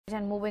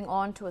And moving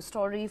on to a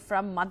story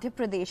from Madhya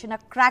Pradesh. In a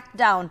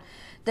crackdown,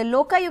 the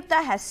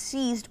Lokayukta has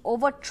seized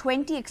over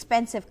 20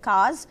 expensive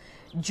cars,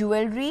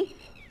 jewellery,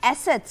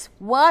 assets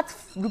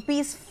worth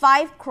rupees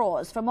 5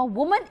 crores from a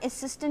woman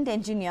assistant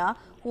engineer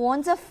who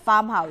owns a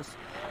farmhouse.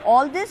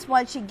 All this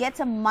while she gets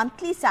a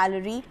monthly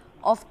salary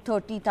of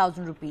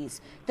 30,000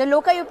 rupees. The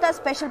Lokayukta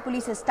Special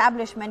Police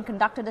Establishment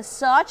conducted a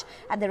search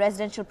at the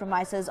residential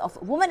premises of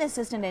woman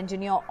assistant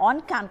engineer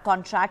on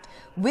contract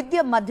with the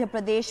Madhya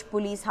Pradesh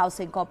Police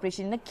Housing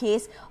Corporation in a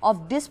case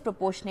of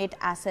disproportionate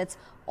assets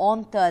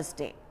on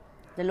Thursday.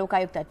 The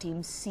Lokayukta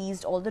team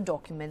seized all the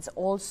documents.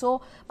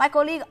 Also, my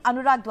colleague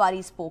Anurag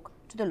Dwari spoke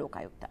to the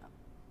Lokayukta.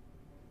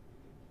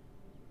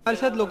 हमारे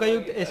साथ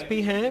Lokayukta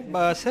SP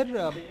हैं sir,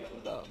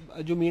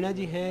 जो मीणा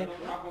जी हैं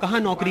कहाँ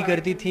नौकरी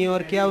करती थी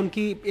और क्या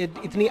उनकी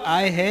इतनी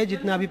आय है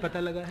जितना अभी पता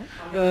लगा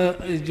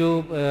है? जो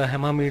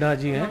हेमा मीणा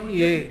जी हैं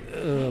ये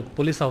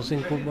पुलिस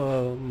हाउसिंग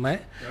में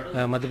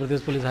Madhya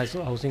Pradesh police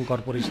housing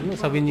corporation में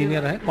सब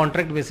इंजीनियर हैं,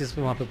 कॉन्ट्रैक्ट बेसिस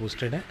पे वहाँ पे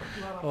पोस्टेड हैं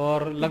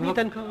और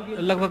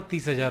लगभग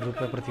 30,000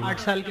 रुपये प्रति माह। 8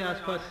 साल के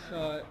आसपास?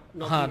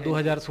 हाँ,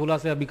 2016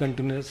 से अभी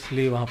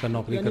कंटिन्यूसली वहाँ पे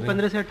नौकरी कर रहे हैं।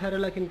 15 से 18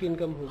 लाख इनकी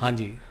इनकम होगी? हाँ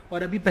जी।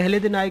 और अभी पहले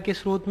दिन आय के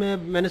स्रोत में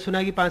मैंने सुना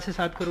है कि 5 से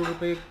 7 करोड़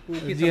रुपए?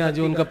 जी हाँ,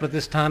 जो उनका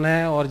प्रतिष्ठान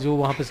है और जो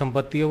वहाँ पे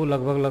संपत्ति है वो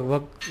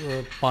लगभग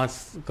 5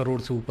 करोड़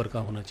से ऊपर का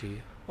होना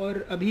चाहिए।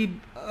 और अभी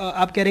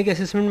आप कह रहे हैं कि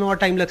असेसमेंट में और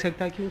टाइम लग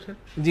सकता है, क्यों सर?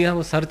 जी हाँ,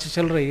 वो सर्च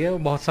चल रही है,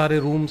 बहुत सारे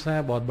रूम्स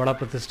हैं, बहुत बड़ा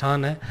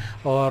प्रतिष्ठान है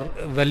और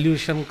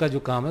वैल्यूएशन का जो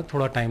काम है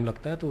थोड़ा टाइम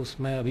लगता है, तो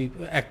उसमें अभी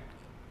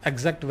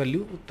एग्जैक्ट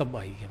वैल्यू तब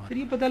आई है। सर,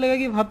 ये पता लगा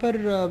कि वहाँ पर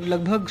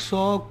लगभग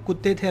 100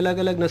 कुत्ते थे अलग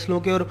अलग नस्लों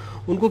के और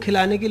उनको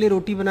खिलाने के लिए,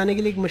 रोटी बनाने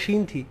के लिए एक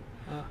मशीन थी।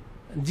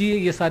 जी,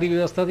 ये सारी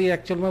व्यवस्था थी।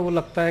 एक्चुअल में वो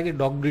लगता है कि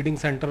डॉग ब्रीडिंग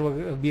सेंटर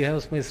भी है,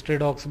 उसमें स्ट्रे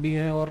डॉग्स भी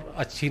हैं और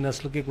अच्छी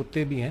नस्ल के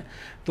कुत्ते भी हैं।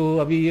 तो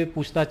अभी ये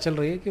पूछताछ चल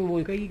रही है कि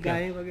वो कई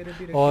गाय वगैरह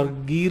भी और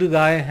गीर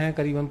गाय हैं,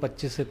 करीबन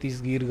 25 से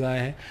 30 गीर गाय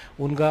हैं।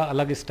 उनका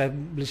अलग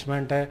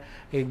इस्टेब्लिशमेंट है,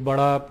 एक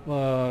बड़ा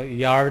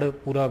यार्ड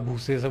पूरा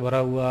भूसे से भरा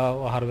हुआ,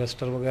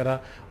 हार्वेस्टर वगैरह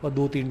और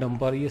 2-3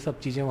 डंपर, ये सब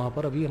चीज़ें वहाँ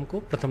पर अभी हमको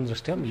प्रथम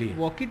दृष्टया मिली है।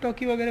 वॉकी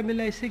टॉकी वगैरह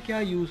मिला, इससे क्या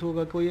यूज़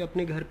होगा? कोई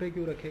अपने घर पे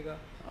क्यों रखेगा?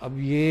 अब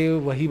ये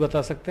वही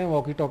बता सकते हैं।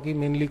 Walkie talkie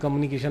mainly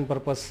communication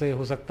purpose से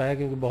हो सकता है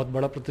क्योंकि बहुत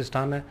बड़ा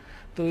प्रतिष्ठान है,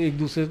 तो एक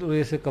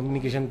दूसरे से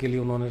कम्युनिकेशन के लिए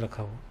उन्होंने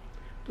रखा हो।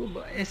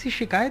 तो ऐसी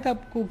शिकायत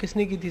आपको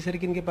किसने की थी सर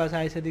कि इनके पास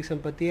आय से अधिक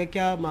संपत्ति है?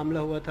 क्या मामला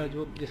हुआ था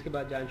जिसके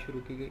बाद जांच शुरू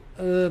की गई?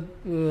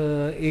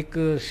 एक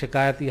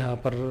शिकायत यहाँ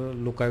पर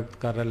लोकायुक्त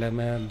कार्यालय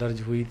में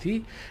दर्ज हुई थी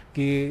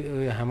कि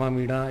हेमा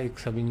मीणा एक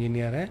सब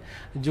इंजीनियर है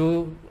जो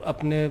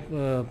अपने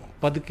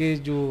पद के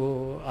जो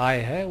आय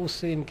है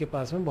उससे इनके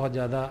पास में बहुत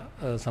ज़्यादा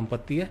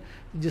संपत्ति है,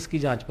 जिसकी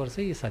जांच पर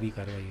से ये सारी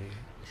कार्रवाई हुई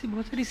है। ऐसी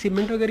बहुत सारी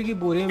सीमेंट वगैरह की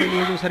बोरियां मिली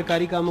हैं जो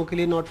सरकारी कामों के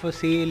लिए नॉट फॉर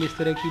सेल, इस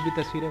तरह की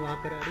भी तस्वीरें वहाँ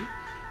पर आ रही,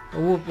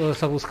 वो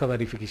सब उसका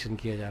वेरिफिकेशन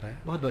किया जा रहा है।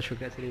 बहुत बहुत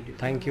शुक्रिया sir,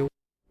 thank you.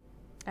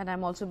 And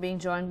I'm also being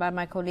joined by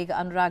my colleague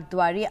Anurag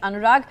Dwari.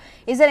 Anurag,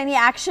 is there any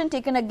action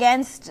taken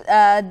against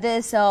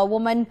this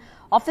woman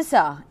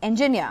officer,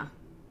 engineer?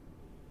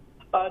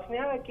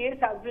 Sneha, a case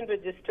has been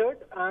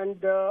registered,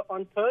 and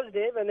on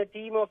Thursday, when a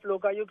team of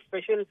Lokayuk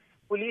Special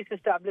Police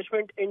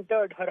Establishment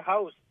entered her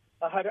house,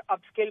 her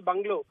upscale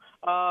bungalow,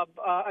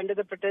 under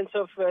the pretense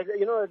of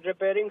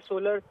repairing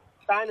solar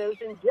panels,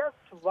 in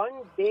just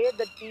one day,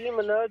 the team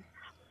unearthed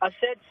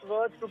assets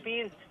worth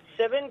rupees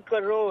 7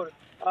 crore,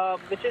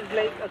 which is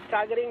like a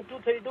staggering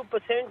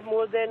 232%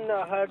 more than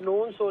her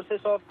known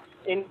sources of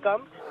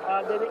income.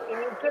 The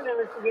initial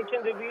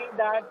investigation revealed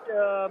that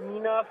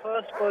Meena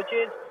first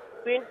purchased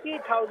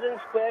 20,000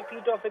 square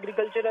feet of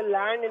agricultural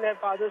land in her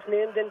father's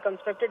name, then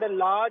constructed a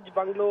large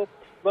bungalow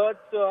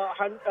worth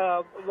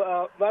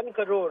 1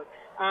 crore.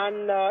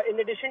 And in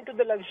addition to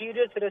the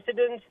luxurious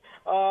residence,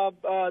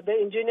 the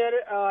engineer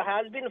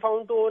has been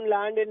found to own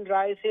land in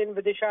Raisen,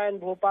 Vidisha and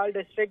Bhopal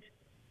districts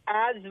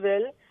as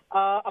well.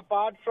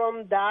 Apart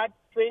from that,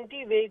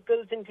 20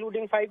 vehicles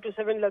including 5 to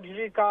 7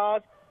 luxury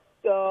cars,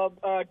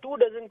 2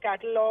 dozen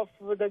cattle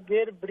of the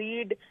Gir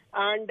breed,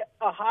 and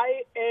a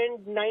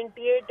high-end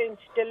 98-inch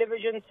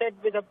television set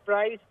with a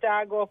price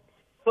tag of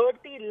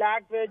 30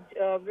 lakh,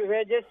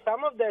 were just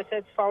some of the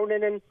assets found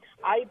in an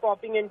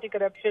eye-popping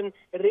anti-corruption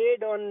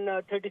raid on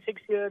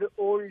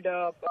 36-year-old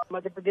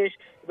Madhya Pradesh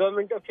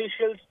government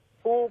officials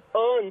who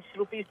earns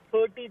rupees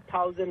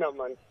 30,000 a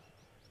month.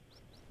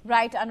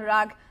 Right,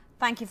 Anurag.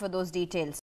 Thank you for those details.